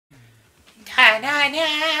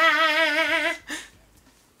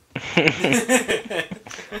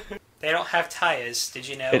They don't have tires, did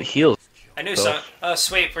you know? It heals. I knew so. Oh,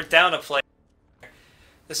 sweet, we're down a player.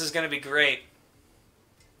 This is gonna be great.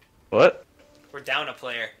 What? We're down a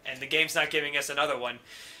player, and the game's not giving us another one.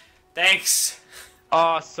 Thanks!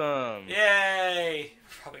 Awesome! Yay!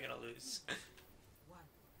 We're probably gonna lose.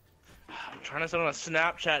 I'm trying to send on a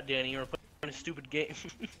Snapchat, Danny. You're playing a stupid game.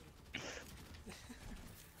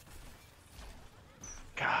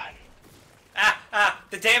 God.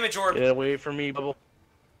 The damage orb! Get away from me, Bubble.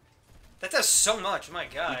 That does so much, my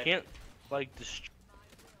god. You can't, like,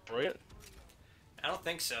 destroy it? I don't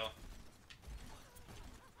think so.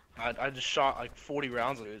 I just shot like 40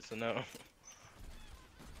 rounds of it, so no.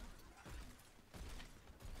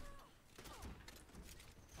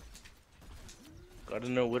 Gotta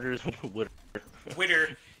know Witter's Witter.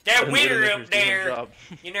 Witter. That Witter up there!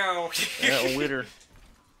 You know. That Witter.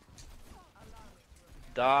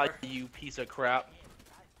 Die, you piece of crap.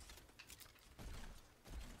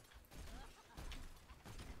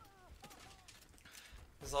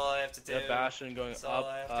 That's all I have to do. That Bastion going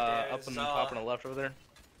up on the top on the left over there.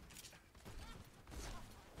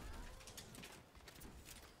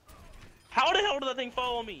 How the hell did that thing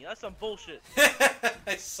follow me? That's some bullshit.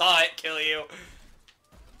 I saw it kill you.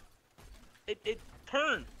 It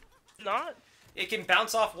turned. Not? It can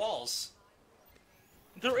bounce off walls.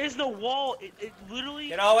 There is no wall. It literally.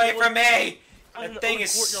 Get away from me! That thing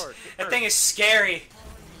is scary.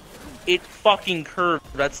 It fucking curved.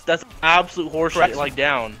 That's absolute horseshit. Like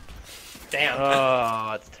down. Damn.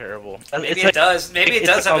 Oh, it's terrible. Maybe it does. Maybe it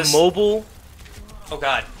does have a mobile. Oh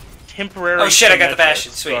god. Temporary. Oh shit! I got the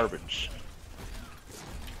Bastion. Sweet. Garbage.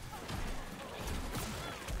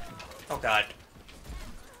 Oh god.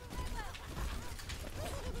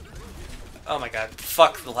 Oh my god.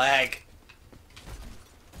 Fuck the lag.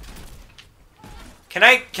 Can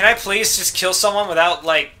I please just kill someone without,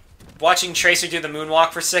 like, watching Tracer do the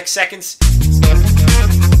moonwalk for 6 seconds?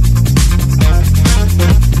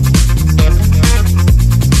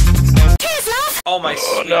 Oh my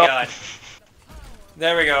sweet god.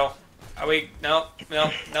 There we go. Are we... No,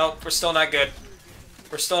 we're still not good.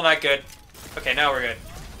 We're still not good. Okay, now we're good.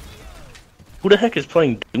 Who the heck is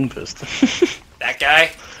playing Doomfist? That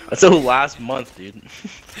guy? That's the last month, dude.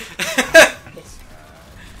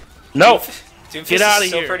 No! Doomfist Get out of is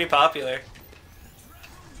still here. pretty popular.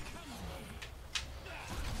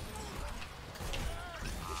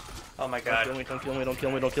 Oh my god. Don't kill me, don't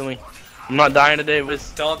kill me, don't kill me. I'm not dying today,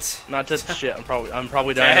 Wiz. Don't. Not just shit. I'm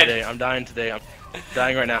probably dying today. I'm dying today. I'm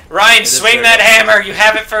dying right now. Ryan, swing that hammer. You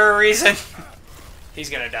have it for a reason. He's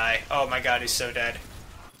gonna die. Oh my god, he's so dead.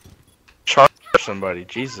 Charge somebody,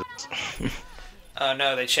 Jesus. Oh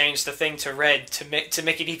no, they changed the thing to red to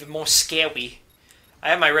make it even more scary.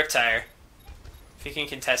 I have my Riptire. If you can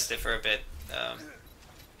contest it for a bit,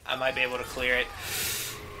 I might be able to clear it.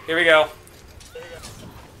 Here we go.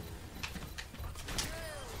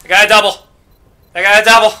 I got a double. I got a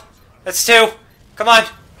double. That's 2. Come on.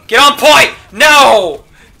 Get on point. No!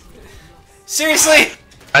 Seriously?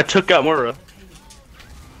 I took out Mura.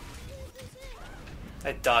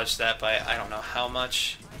 I dodged that by I don't know how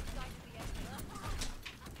much.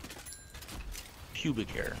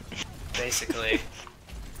 Pubic hair. Basically.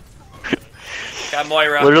 Got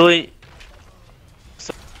Moira. Literally,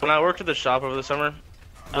 so when I worked at the shop over the summer,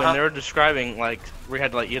 when they were describing, like, we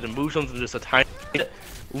had, like, you had to move something just a tiny bit,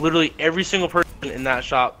 literally every single person in that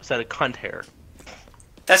shop said a cunt hair.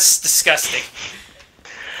 That's disgusting.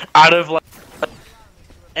 Out of, like,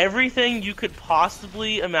 everything you could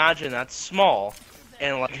possibly imagine that's small,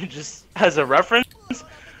 and, like, just as a reference,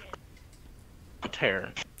 cunt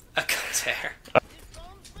hair. A cunt hair.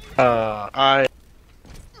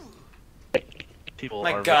 People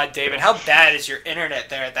My god, David, how bad is your internet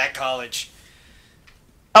there at that college?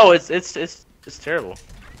 Oh, it's terrible.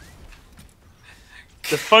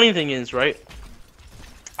 The funny thing is, right?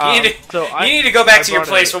 You need to go back to your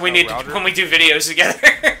place when we do videos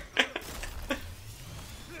together.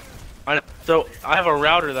 I know. So I have a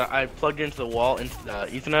router that I plugged into the wall, into the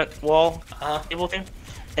Ethernet wall cable thing,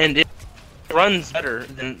 and it runs better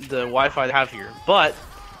than the Wi-Fi they have here, but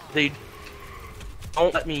they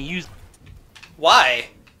don't let me use it. Why?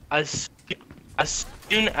 As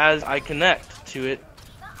soon as I connect to it,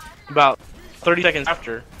 about 30 seconds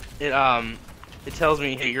after, it tells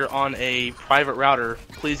me, hey, you're on a private router,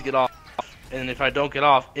 please get off. And if I don't get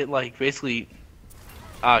off, it, like, basically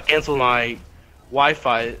cancels my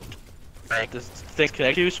Wi-Fi, like, this thing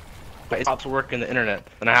connected to, but it stops working the internet.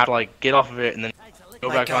 And I have to, like, get off of it and then go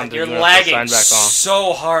back on. You're lagging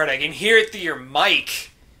so hard. I can hear it through your mic.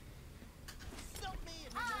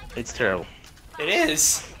 It's terrible. It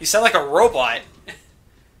is. You sound like a robot.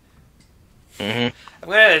 Mm-hmm. I'm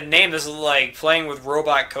gonna name this like playing with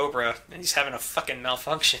Robot Cobra, and he's having a fucking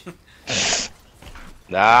malfunction.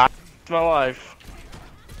 Nah, it's my life.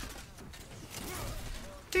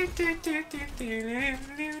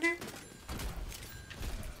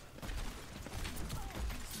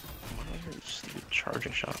 Stupid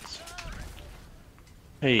charging shots.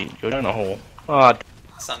 Hey, go down the hole. Ah,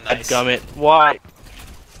 That's not nice. gummit. Why?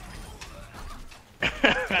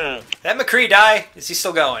 That McCree die? Is he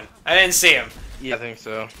still going? I didn't see him. Yeah, I think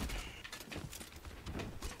so.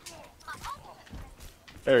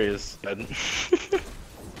 There he is. Dead.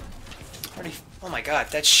 Oh my god,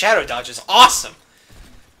 that shadow dodge is awesome!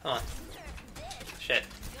 Hold on. Shit.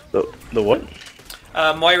 The what?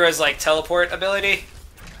 Moira's like teleport ability.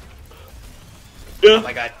 Yeah. Oh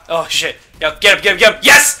my god. Oh shit. Yo, get him, get him, get him!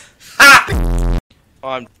 Yes! Ha! Oh,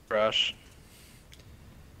 I'm trash.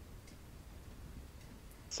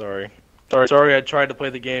 Sorry. Sorry, I tried to play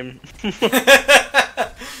the game.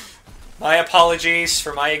 My apologies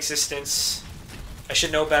for my existence. I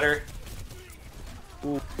should know better.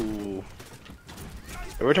 Ooh.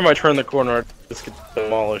 Every time I turn the corner, I just get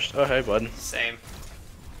demolished. Oh, hey, bud. Same.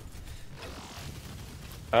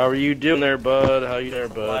 How are you doing there, bud? How you there,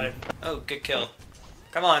 bud? Oh, good kill.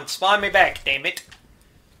 Come on, spawn me back, damn it.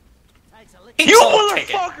 You Take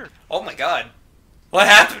it. motherfucker! Oh my god. What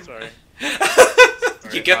happened? Sorry.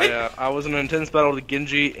 You good? I was in an intense battle with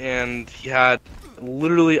Genji, and he had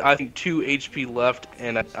literally, I think, 2 HP left,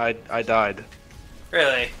 and I died.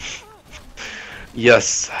 Really?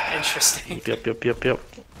 Yes. Interesting. Yep. Yep.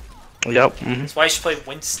 Mm-hmm. That's why you should play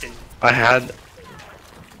Winston. I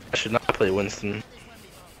should not play Winston.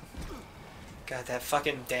 God, that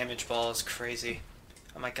fucking damage ball is crazy.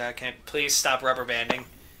 Oh my god, can I please stop rubber banding?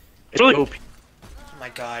 It's really OP. Oh my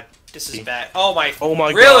god, this is bad. Oh my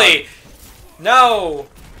God. really? No!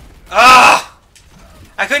 Ah!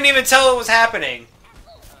 I couldn't even tell what was happening.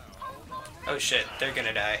 Oh shit, they're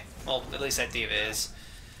gonna die. Well, at least that diva is.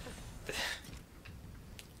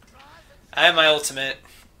 I have my ultimate.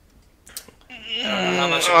 I don't know how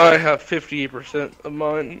much I have 58% of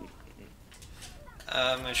mine.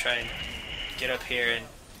 I'm gonna try and get up here,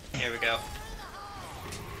 and here we go.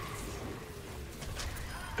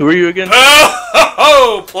 Who are you again? Oh, ho,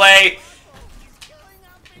 ho, play!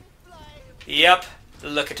 Yep,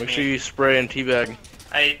 look at Make me. sure you spray and teabag.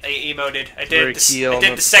 I emoted. I Very did key the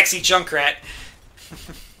element. sexy Junkrat.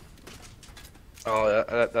 Oh,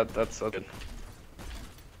 that's so good.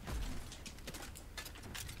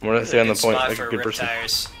 I'm gonna stay on the point Spot like a for good rip person.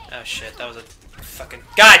 tires. Oh shit, that was a fucking.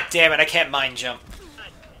 God damn it! I can't mind jump.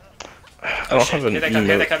 I Oh don't shit! have an Here they come!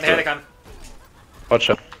 Here they emote come! Here they come! Watch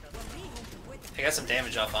out. I got some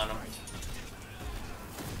damage off on them.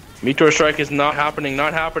 Meteor strike is not happening.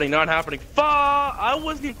 Not happening. Fuck! I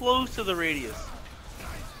wasn't even close to the radius.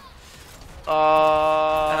 So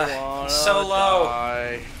low.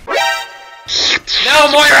 Die.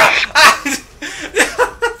 No, Moira!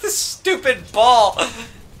 This stupid ball. I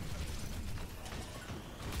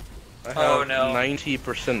Oh, have no.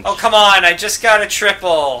 90%. Oh come on! I just got a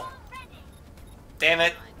triple. Damn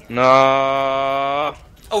it! Nah.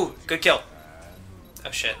 Oh, good kill.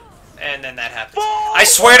 Oh shit. And then that happened. I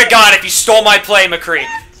swear to God, if you stole my play, McCree,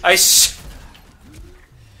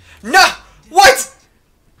 No! What?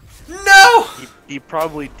 No! He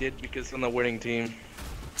probably did because I'm the winning team.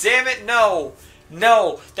 Damn it, no!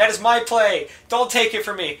 No! That is my play! Don't take it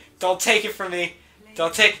from me! Don't take it from me!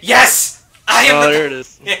 Don't take- Yes! I am there it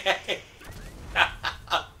is. Yay!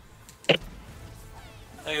 Look at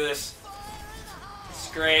this. It's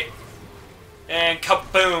great. And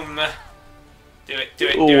kaboom! Do it, do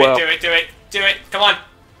it, Oh, do wow. it, do it, do it, do it! Come on!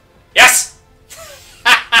 Yes!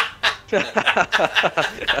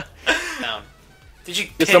 Down. Did you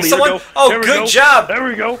Get pin somebody to someone? go. Oh, There we good go. job! There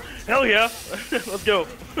we go. Hell yeah. Let's go.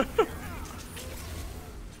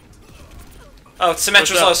 Oh, Symmetra's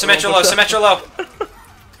Push low, up, Symmetra bro, low, push up. Symmetra low!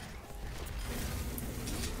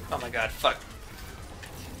 Oh my god, fuck.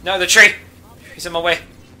 No, the tree! He's in my way.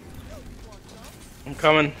 I'm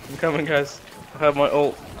coming, guys. I have my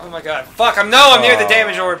ult. Oh my god, fuck, I'm near the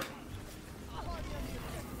damage orb.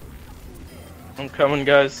 I'm coming,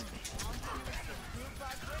 guys.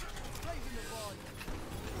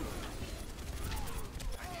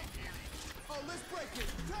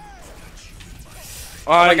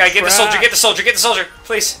 Oh my god, get the soldier, get the soldier, get the soldier,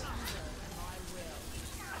 please.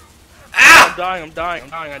 Ah! I'm dying,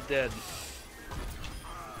 I'm dead.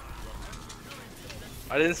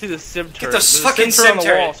 I didn't see the sim turret. the There's a fucking sim turret on the sim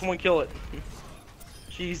turret. wall. Someone kill it.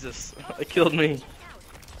 Jesus, it killed me.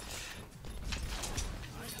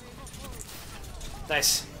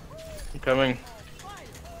 Nice. I'm coming.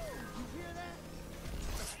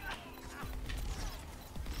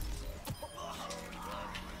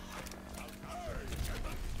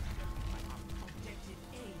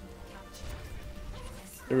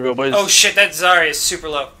 Here we go, boys. Oh shit, that Zarya is super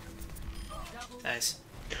low. Nice.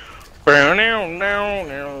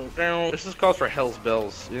 This is called for Hell's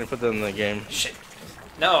Bells. You didn't put that in the game. Shit.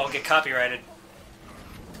 No, I'll get copyrighted.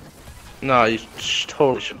 No, you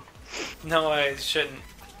totally should. No, I shouldn't.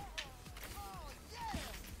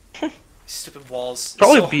 Stupid walls.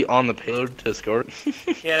 Probably So- be on the payload to escort.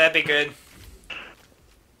 Yeah, that'd be good.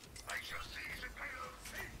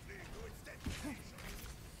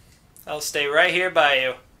 I'll stay right here by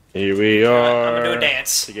you. Here we are. I'm gonna do a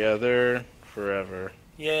dance. Together forever.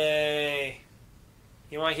 Yay.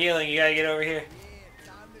 You want healing, you gotta get over here.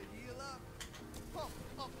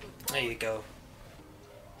 There you go.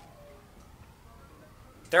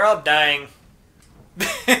 They're all dying.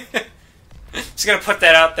 Just gonna put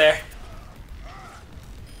that out there.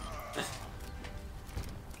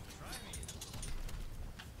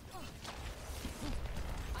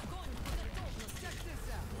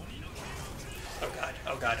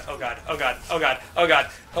 Oh god, oh god, oh god, oh god, oh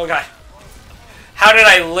god, oh god. How did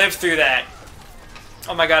I live through that?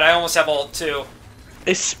 Oh my god, I almost have ult too.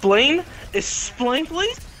 Explain? Explain,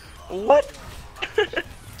 please? What?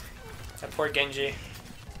 That poor Genji.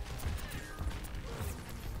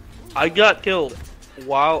 I got killed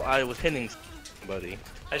while I was hitting somebody.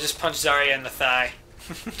 I just punched Zarya in the thigh.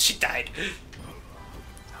 She died.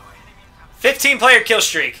 15-player kill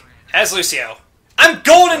streak as Lucio. I'm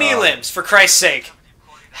golden elims, for Christ's sake.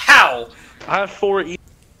 How? I have 4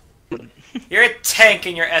 You're a tank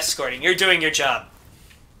and you're escorting. You're doing your job.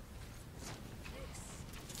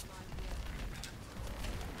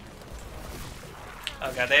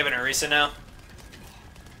 Oh god, they have an Orisa now?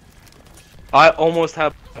 I almost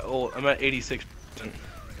have. Oh, I'm at 86%.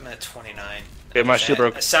 I'm at 29. Okay, my shield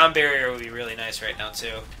broke. A sound barrier would be really nice right now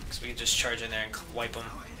too, because we can just charge in there and wipe them.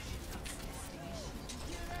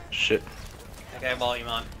 Shit. Okay, I have volume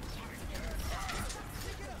on.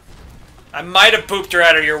 I might have booped her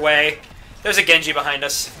out of your way. There's a Genji behind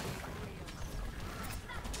us.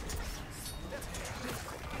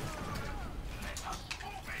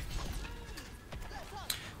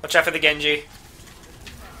 Watch out for the Genji.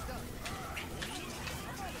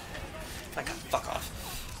 My god, fuck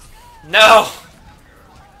off. No!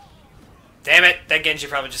 Damn it, that Genji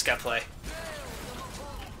probably just got play.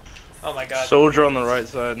 Oh my god. Soldier on the right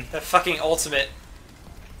side. That fucking ultimate.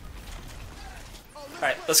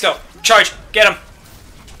 Alright, let's go. Charge! Get him!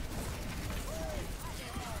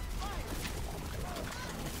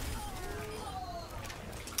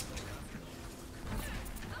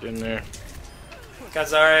 Get in there. Got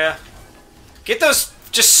Zarya. Get those...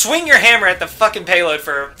 Just swing your hammer at the fucking payload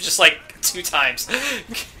for just like 2 times.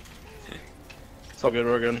 It's all good,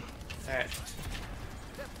 we're good. Alright.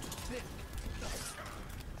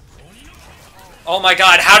 Oh my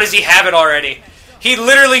god, how does he have it already? He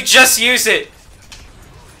literally just used it!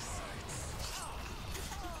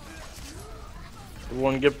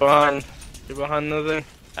 Everyone get behind the thing.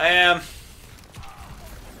 I am.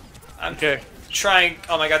 I'm Okay. trying...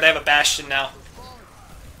 Oh my god, they have a Bastion now.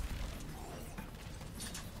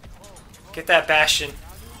 Get that Bastion.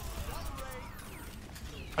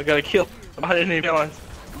 I got a kill. I'm behind the enemy lines.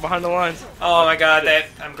 I'm behind the lines. Oh my god,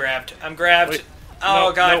 I'm grabbed. I'm grabbed. Wait. Oh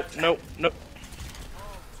No, god. No, no, no.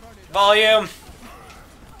 Volume.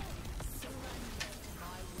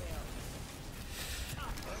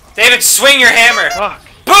 David, swing your hammer. Fuck.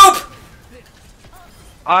 Boop!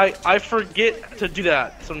 I forget to do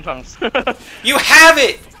that sometimes. You have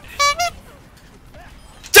it!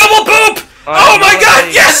 Double boop! Oh my god,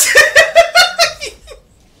 nice. yes!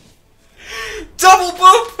 Double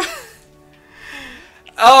boop!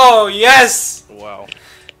 Oh, yes! Wow.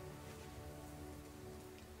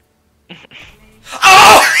 Oh!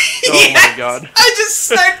 Oh Yes! my god. I just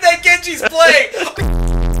sniped that Genji's play!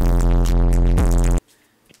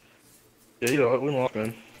 Yeah, you know, we lost,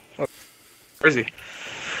 man. Oh, crazy.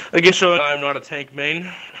 I guess showing I'm not a tank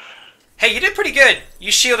main. Hey, you did pretty good.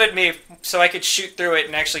 You shielded me so I could shoot through it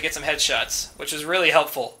and actually get some headshots, which was really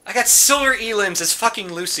helpful. I got silver elims as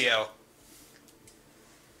fucking Lucio.